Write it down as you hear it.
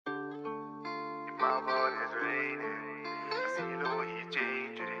My world is raining. I see low E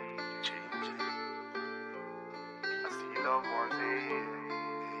changing. I see love ones hating.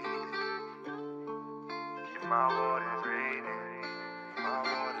 My world is raining. My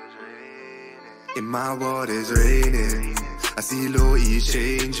world is raining. In my world is raining. I see low E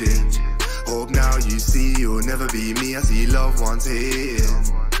changing. Hope now you see you'll never be me. I see loved ones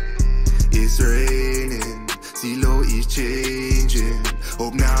hating. It's raining. See low E changing.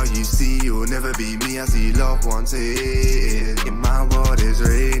 Hope now you see you'll never be me. I see loved ones hating. In my world is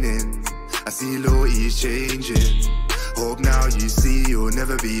raining. I see low E changing. Hope now you see you'll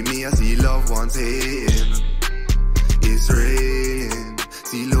never be me. I see loved ones hating. It's raining.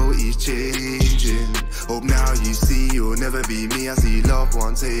 See low E changing. Hope now you see you'll never be me. I see loved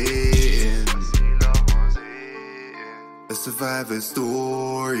ones hating. A survivor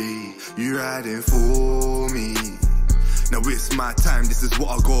story, you riding for me. Now it's my time, this is what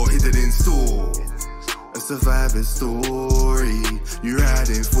I got hidden in store. A survivor story, you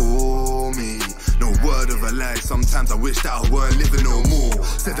riding for me. No word of a lie, sometimes I wish that I weren't living no more.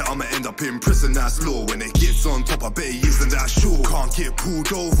 Said that I'ma end up in prison, that's law. When it gets on top, I bet he isn't that sure. Can't get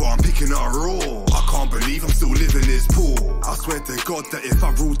pulled over, I'm picking up raw. I can't believe I'm still living this poor. I swear to God that if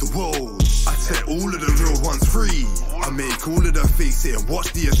I ruled the world, I'd set all of the real ones free. I make all of the fakes here,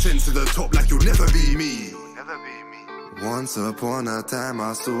 watch the ascent to the top like you'll never be me. Once upon a time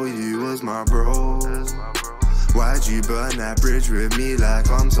I saw you as my bro. Why'd you burn that bridge with me like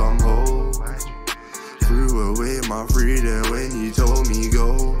I'm some hoe? Threw away my freedom when you told me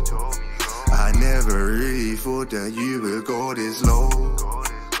go. I never really thought that you would go this low.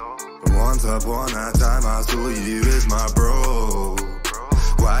 Once upon a time I saw you as my bro.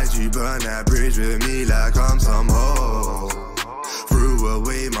 Why'd you burn that bridge with me like I'm some hoe? Threw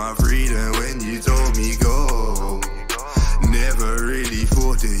away my freedom when you told me go. Never really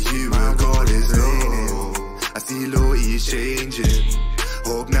thought that you would go this low. I see low E changing.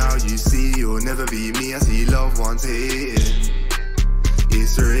 Hope now you see you'll never be me. I see loved ones hating.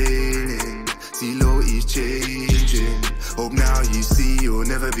 It's raining. See low E changing. Hope now you see you'll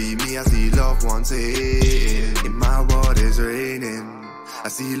never be me. I see loved ones hating. In my world is raining. I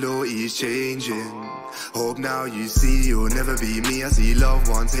see low E changing. Hope now you see you'll never be me. I see loved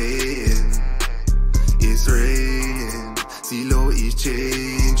ones hating. It's raining. See low E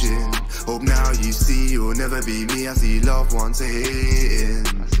changing. Hope now you see you'll never be me. I see loved ones hating.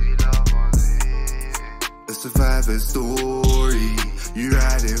 A survivor story, you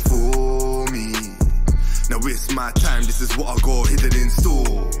riding for me. Now it's my time, this is what I got hidden in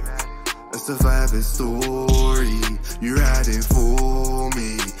store. A survivor story, you riding for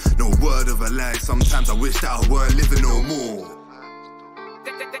me. No word of a lie, sometimes I wish that I weren't living no more.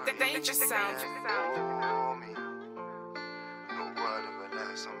 Danger sound. No word of a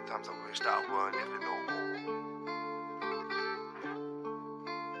lie, sometimes I wish that I weren't living no more.